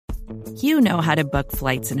You know how to book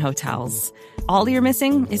flights and hotels. All you're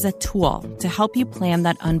missing is a tool to help you plan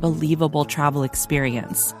that unbelievable travel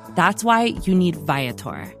experience. That's why you need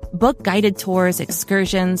Viator. Book guided tours,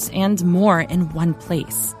 excursions, and more in one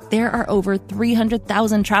place. There are over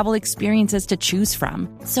 300,000 travel experiences to choose from,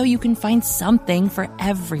 so you can find something for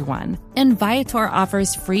everyone. And Viator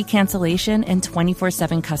offers free cancellation and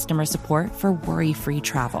 24/7 customer support for worry-free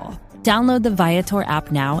travel. Download the Viator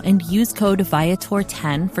app now and use code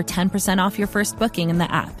Viator10 for 10% off your first booking in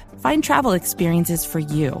the app. Find travel experiences for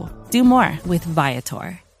you. Do more with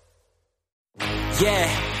Viator. Yeah,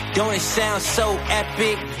 don't it sound so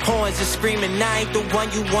epic? Horns are screaming, I ain't the one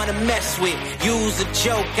you wanna mess with. Use a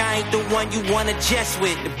joke, I ain't the one you wanna jest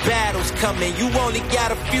with. The battle's coming, you only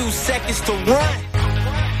got a few seconds to run.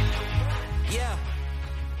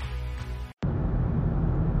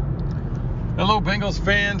 Hello, Bengals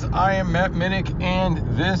fans. I am Matt Minnick, and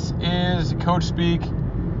this is Coach Speak,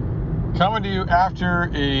 coming to you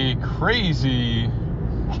after a crazy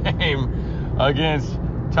game against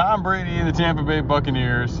Tom Brady and the Tampa Bay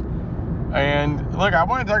Buccaneers. And look, I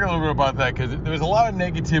want to talk a little bit about that because there was a lot of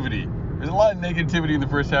negativity. There's a lot of negativity in the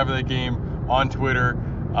first half of that game on Twitter,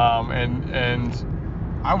 and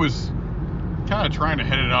I was kind of trying to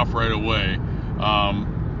head it off right away.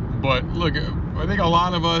 But look, I think a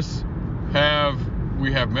lot of us have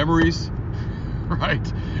memories,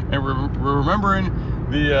 right? And we're remembering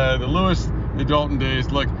the Lewis, the Dalton days.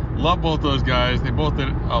 Look, love both those guys. They both did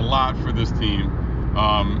a lot for this team,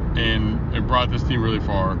 and brought this team really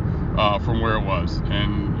far from where it was.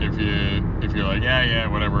 And if you're like, yeah,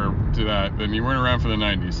 whatever to that, then you weren't around for the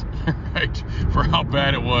 90s, right? For how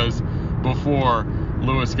bad it was before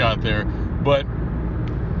Lewis got there. But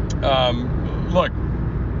look,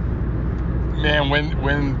 man,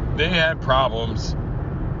 when they had problems,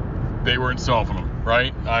 they weren't solving them,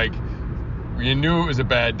 right? Like, you knew it was a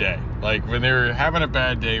bad day. Like, when they were having a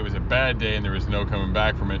bad day, it was a bad day, and there was no coming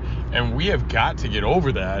back from it. And we have got to get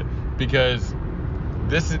over that, because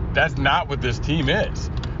that's not what this team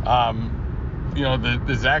is.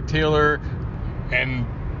 The Zach Taylor and,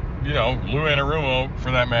 Lou Anarumo,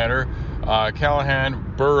 for that matter,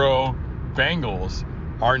 Callahan, Burrow, Bengals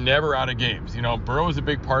are never out of games. Burrow is a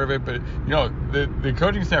big part of it, but, the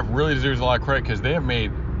coaching staff really deserves a lot of credit because they have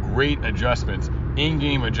made great adjustments,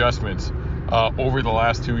 in-game adjustments, over the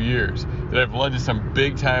last 2 years that have led to some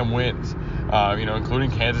big-time wins,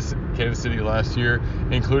 including Kansas City last year,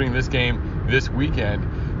 including this game this weekend.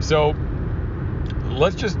 So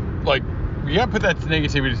let's just, you got to put that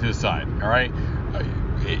negativity to the side, all right?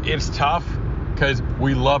 It's tough because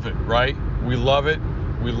we love it, right? We love it.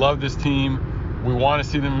 We love this team. We want to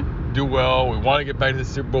see them do well. We want to get back to the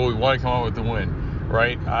Super Bowl. We want to come out with the win,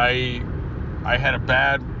 right? I had a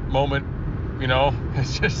bad moment,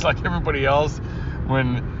 it's just like everybody else.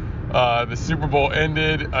 When the Super Bowl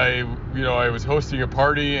ended, I was hosting a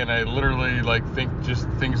party, and I literally just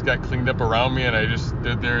things got cleaned up around me, and I just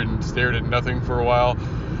stood there and stared at nothing for a while.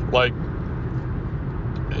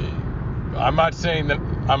 I'm not saying that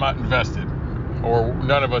I'm not invested, or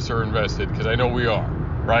none of us are invested, because I know we are,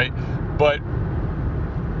 right? But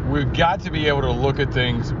we've got to be able to look at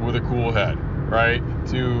things with a cool head, right?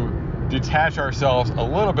 To detach ourselves a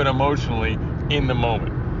little bit emotionally in the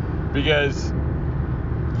moment, because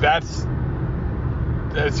that's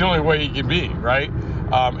the only way you can be, right?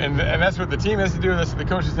 And that's what the team has to do. That's what the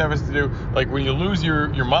coaching staff has to do. Like, when you lose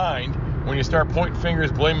your mind, when you start pointing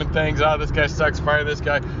fingers, blaming things, this guy sucks, fire this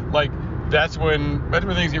guy, that's when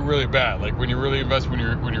things get really bad. Like, when you really invest, when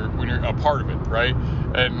you're a part of it, right?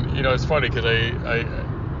 And it's funny because I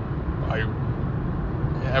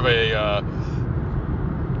have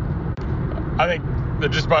I think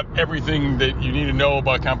that just about everything that you need to know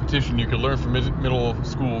about competition you can learn from middle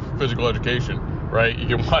school physical education, right?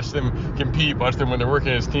 You can watch them compete, watch them when they're working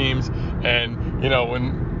as teams, and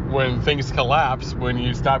when things collapse, when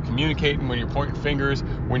you stop communicating, when you're pointing fingers,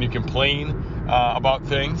 when you complain about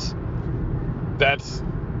things, that's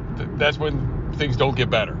when things don't get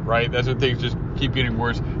better, right? That's when things just keep getting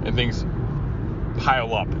worse and things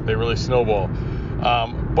pile up. They really snowball.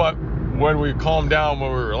 But when we calm down,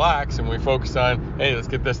 when we relax and we focus on, hey, let's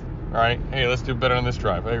get this, all right? Hey, let's do better on this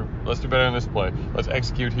drive. Hey, let's do better on this play. Let's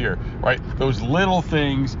execute here, right? Those little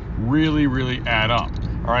things really, really add up,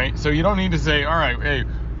 all right? So you don't need to say, all right, hey,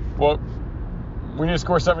 well, we need to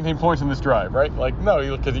score 17 points in this drive, right?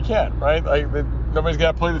 No, because you can't, right? Nobody's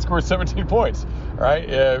got to play that scores 17 points, all right?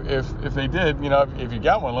 If they did, if you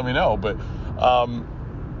got one, let me know. But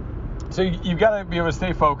so you've got to be able to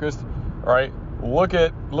stay focused, all right? look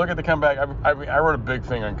at the comeback. I wrote a big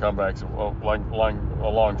thing on comebacks a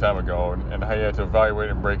long time ago, and how you had to evaluate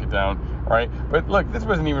and break it down, right? But look, this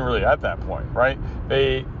wasn't even really at that point, right?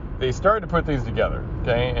 They started to put things together,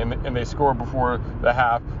 okay, and they scored before the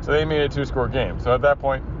half, so they made a 2-score game. So at that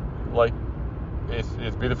point, like,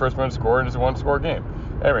 it's be the first one to score, and it's a 1-score game.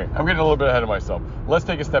 Anyway, I'm getting a little bit ahead of myself. Let's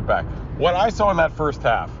take a step back. What I saw in that first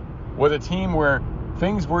half was a team where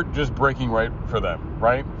things weren't just breaking right for them,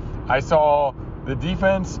 right? I saw the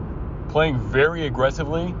defense playing very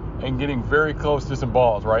aggressively and getting very close to some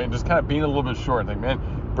balls, right? And just kind of being a little bit short. Like, man,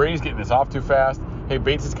 Brady's getting this off too fast. Hey,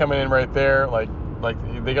 Bates is coming in right there. Like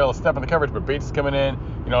they got a step in the coverage, but Bates is coming in.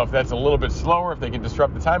 You know, if that's a little bit slower, if they can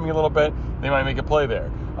disrupt the timing a little bit, they might make a play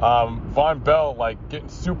there. Von Bell, like, getting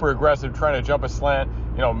super aggressive, trying to jump a slant,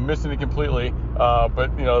 you know, missing it completely.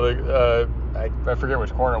 But, you know, I forget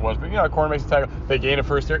which corner it was, but, you know, a corner makes a tackle. They gain a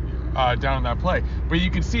first down on that play. But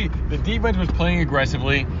you could see the defense was playing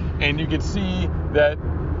aggressively, and you could see that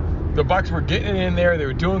the Bucs were getting in there. They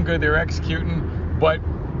were doing good. They were executing. But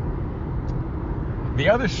the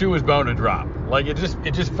other shoe was bound to drop. Like, it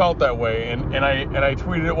just felt that way. And I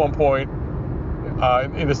tweeted at one point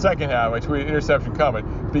in the second half, I tweeted interception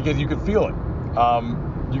coming, because you could feel it.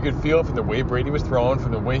 You could feel it from the way Brady was throwing,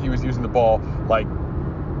 from the way he was using the ball, like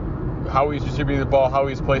how he's distributing the ball, how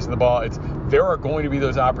he's placing the ball. There are going to be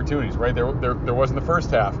those opportunities, right? There was in the first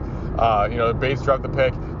half. You know, Bates dropped the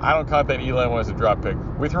pick. I don't count that Eli one as a drop pick.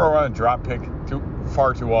 We throw around a drop pick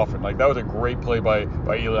far too often. Like, that was a great play by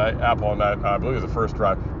Eli Apple on that. I believe it was the first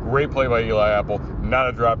drive. Great play by Eli Apple. Not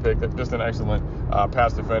a drop pick. Just an excellent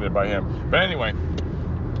pass defended by him. But anyway,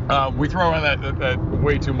 we throw around that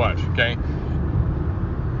way too much. Okay.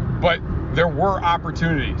 But there were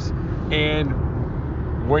opportunities,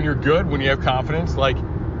 and when you're good, when you have confidence, like,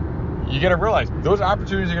 you got to realize those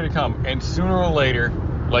opportunities are going to come, and sooner or later,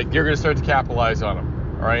 like, you're going to start to capitalize on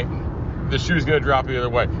them. All right, the shoe's going to drop the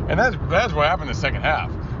other way, and that's what happened in the second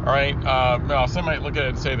half. All right, now some might look at it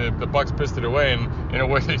and say that the Bucs pissed it away, and in a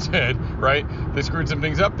way they did. Right, they screwed some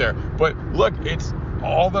things up there. But look, it's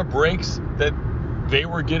all the breaks that they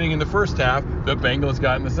were getting in the first half, the Bengals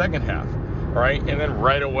got in the second half. All right, and then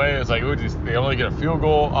right away it's like, they only get a field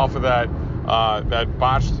goal off of that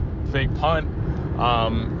botched fake punt.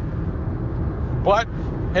 But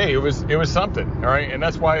hey, it was something. All right, and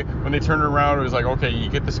that's why when they turned it around, it was like, okay, you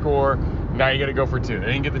get the score, now you got to go for 2. They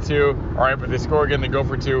didn't get the 2, all right, but they score again, they go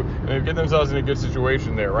for 2, and they get themselves in a good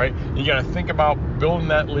situation there, right? You got to think about building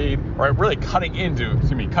that lead, right? Really cutting into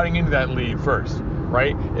that lead first.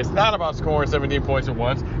 Right? It's not about scoring 17 points at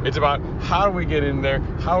once. It's about how do we get in there?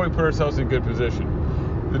 How do we put ourselves in good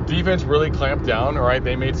position? The defense really clamped down. All right,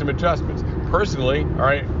 they made some adjustments. Personally, all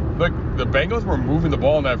right, look, the Bengals were moving the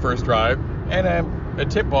ball in that first drive, and a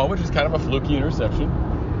tip ball, which is kind of a fluky interception,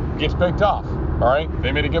 gets picked off. All right,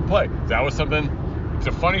 they made a good play. That was something. It's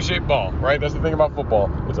a funny shaped ball, right? That's the thing about football.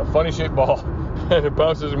 It's a funny shaped ball, and it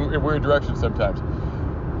bounces in weird directions sometimes.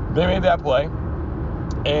 They made that play.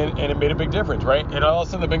 And it made a big difference, right? And all of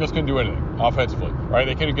a sudden, the Bengals couldn't do anything offensively, right?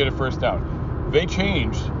 They couldn't get a first down. They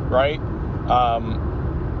changed, right?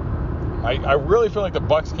 I really feel like the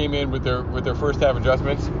Bucs came in with their first half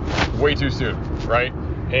adjustments way too soon, right?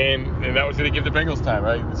 And that was going to give the Bengals time,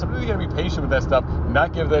 right? Somebody's got to be patient with that stuff,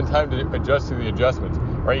 not give them time to adjust to the adjustments,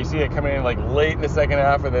 right? You see it coming in like late in the second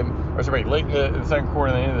half, late in the second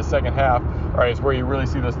quarter and then into the second half. All right, it's where you really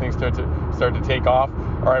see those things start to take off.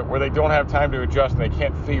 All right, where they don't have time to adjust and they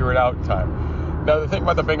can't figure it out in time. Now, the thing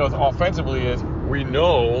about the Bengals offensively is we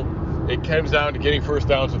know it comes down to getting first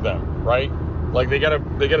downs with them, right? Like, they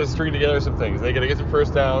gotta string together some things. They gotta get some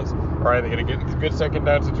first downs. All right, they gotta get into good second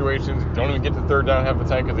down situations. Don't even get to third down half the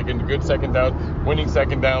time because they get into good second downs, winning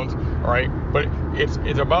second downs. All right, but it's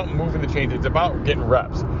about moving the chains. It's about getting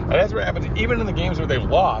reps, and that's what happens even in the games where they've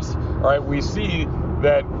lost. All right, we see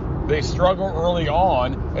that they struggle early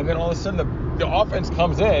on, and then all of a sudden the offense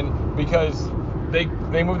comes in because they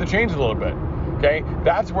move the chains a little bit. Okay,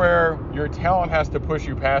 that's where your talent has to push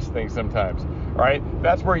you past things sometimes. All right,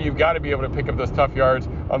 that's where you've got to be able to pick up those tough yards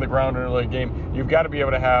on the ground in a late game. You've got to be able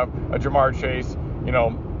to have a Jamar Chase,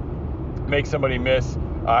 make somebody miss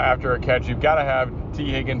after a catch. You've got to have T.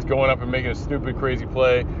 Higgins going up and making a stupid, crazy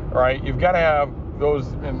play. All right, you've got to have those,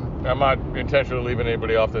 and I'm not intentionally leaving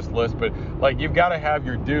anybody off this list, but like, you've got to have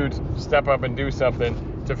your dudes step up and do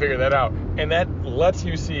something to figure that out. And that lets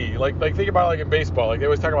you see, like think about it like in baseball. Like, they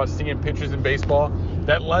always talk about seeing pitches in baseball.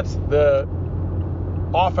 That lets the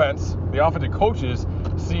offensive coaches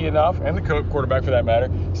see enough, and the quarterback for that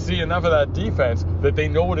matter, see enough of that defense that they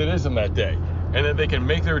know what it is in that day. and then they can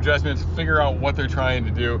make their adjustments, figure out what they're trying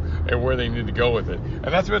to do and where they need to go with it. And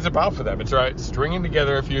that's what it's about for them. It's right, stringing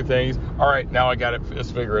together a few things. All right, now I got it.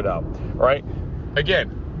 Let's figure it out. All right.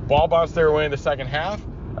 Again, ball bounced their way in the second half.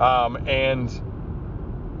 And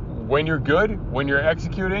when you're good, when you're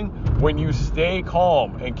executing, when you stay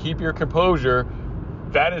calm and keep your composure,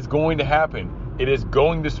 that is going to happen. It is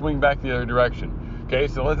going to swing back the other direction. Okay,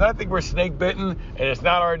 so let's not think we're snake bitten and it's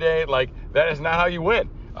not our day. Like, that is not how you win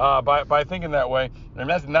by thinking that way. And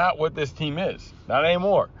that's not what this team is. Not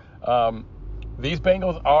anymore. These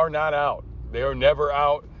Bengals are not out. They are never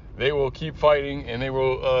out. They will keep fighting, and they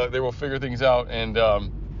will figure things out and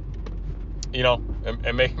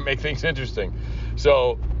and make things interesting.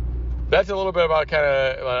 So that's a little bit about kind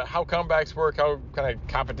of how comebacks work, how kind of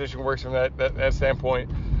competition works from that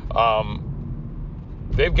standpoint.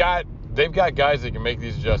 They've got guys that can make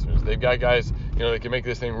these adjustments. They've got guys, that can make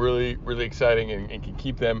this thing really, really exciting and can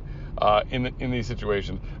keep them in these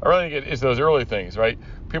situations. I really think it's those early things, right?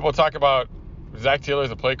 People talk about Zac Taylor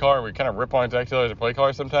as a play caller, and we kind of rip on Zac Taylor as a play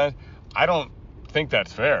caller sometimes. I don't think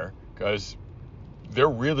that's fair, because they're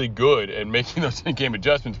really good at making those in-game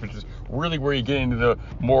adjustments, which is really where you get into the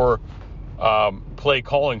more play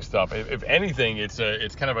calling stuff. If anything, it's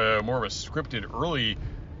kind of a more of a scripted early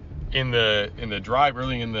in the drive,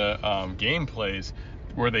 early in the game plays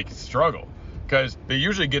where they can struggle, because they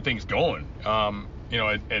usually get things going,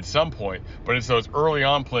 at some point. But it's those early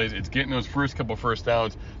on plays, it's getting those first couple first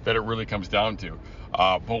downs that it really comes down to.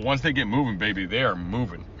 But once they get moving, baby, they are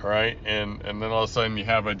moving, all right? And then all of a sudden you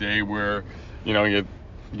have a day where, you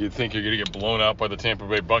think you're going to get blown out by the Tampa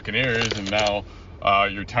Bay Buccaneers, and now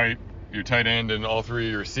your tight end and all three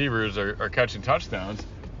of your receivers are catching touchdowns.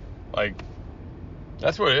 Like,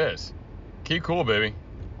 that's what it is. Keep cool, baby.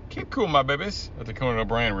 Keep cool, my babies. That's a Conan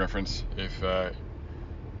O'Brien reference, if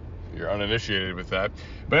you're uninitiated with that.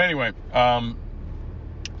 But anyway, that's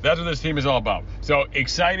what this team is all about. So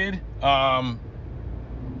excited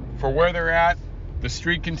for where they're at. The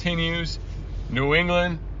streak continues. New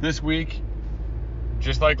England this week,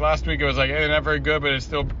 just like last week, it was like, hey, they're not very good, but it's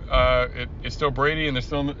still it's still Brady, and they're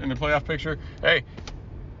still in the playoff picture. Hey,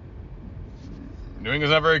 New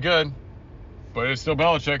England's not very good, but it's still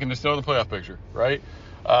Belichick, and they're still in the playoff picture, right?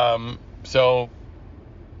 So,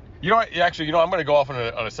 actually, I'm going to go off on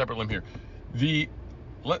a separate limb here.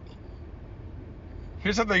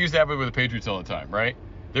 Here's something that used to happen with the Patriots all the time, right?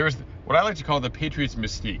 There was what I like to call the Patriots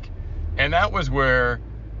mystique, and that was where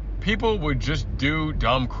people would just do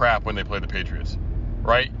dumb crap when they played the Patriots,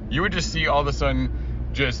 right? You would just see all of a sudden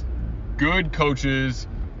just good coaches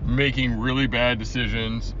making really bad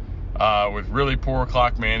decisions, with really poor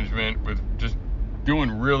clock management, with just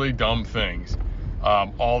doing really dumb things,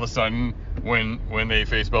 all of a sudden when they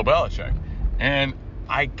face Bill Belichick. And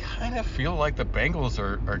I kind of feel like the Bengals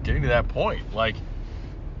are getting to that point. Like,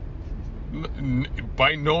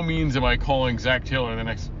 by no means am I calling Zac Taylor the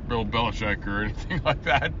next Bill Belichick or anything like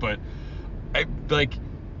that, but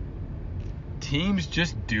teams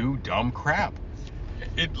just do dumb crap.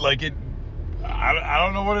 I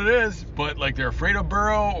don't know what it is, but like they're afraid of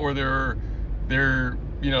Burrow, or they're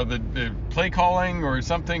the play calling or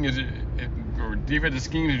something or defensive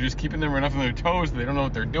schemes are just keeping them right off on their toes. They don't know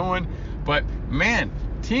what they're doing. But man,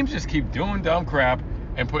 teams just keep doing dumb crap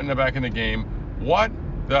and putting it back in the game. What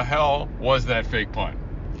the hell was that fake punt?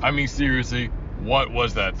 I mean, seriously, what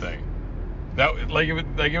was that thing? That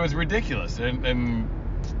it was ridiculous, and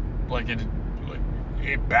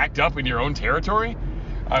it backed up in your own territory.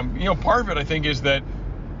 Part of it, I think, is that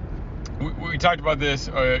we talked about this,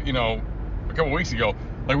 a couple weeks ago.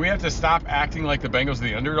 Like, we have to stop acting like the Bengals are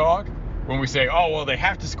the underdog when we say, oh, well, they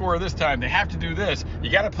have to score this time, they have to do this,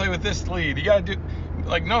 you got to play with this lead, you got to do,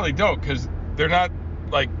 no, they don't, because they're not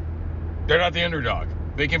the underdog.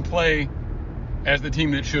 They can play as the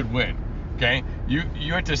team that should win. Okay,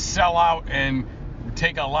 you have to sell out and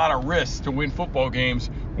take a lot of risks to win football games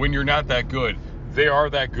when you're not that good. They are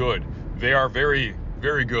that good. They are very,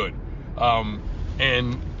 very good.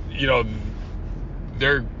 And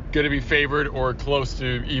they're going to be favored or close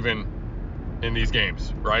to even in these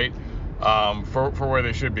games, right? For where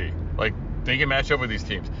they should be. Like, they can match up with these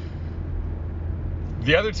teams.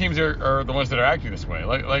 The other teams are the ones that are acting this way.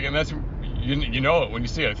 Like, and that's you know it when you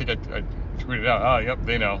see it. I think I tweeted out. Oh, yep,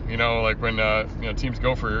 they know. Like when teams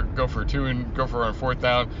go for two and go for on fourth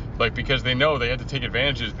down, like, because they know they have to take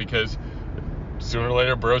advantages, because sooner or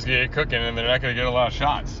later Burrow's gonna get cooking, and they're not gonna get a lot of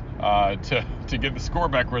shots to get the score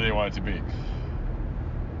back where they want it to be.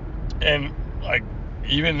 And like,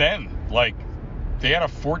 even then, like, they had a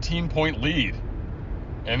 14-point lead,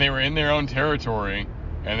 and they were in their own territory,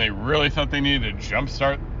 and they really thought they needed to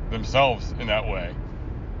jumpstart themselves in that way.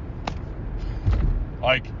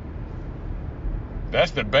 Like,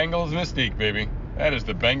 that's the Bengals mystique, baby. That is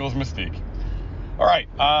the Bengals mystique. All right.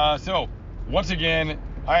 So once again,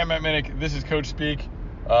 I am Matt Minnick. This is Coach Speak.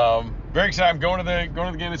 Very excited. I'm going to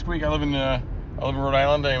the game this week. I live in Rhode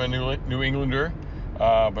Island. I am a New Englander,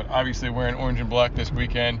 but obviously wearing orange and black this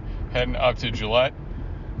weekend, heading up to Gillette.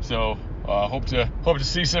 So hope to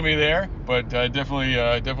see some of you there. But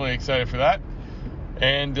definitely excited for that.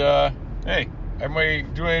 And hey, everybody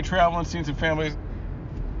doing any traveling, seeing some families.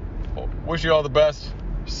 Wish you all the best.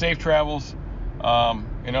 Safe travels. And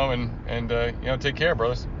take care,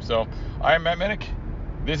 brothers. So I am Matt Minnick.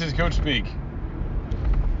 This is Coach Speak.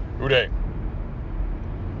 Uday.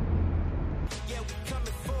 Yeah, we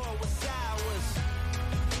coming forward with ours.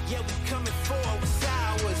 Yeah, we coming forward with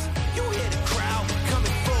ours. You hear the crowd.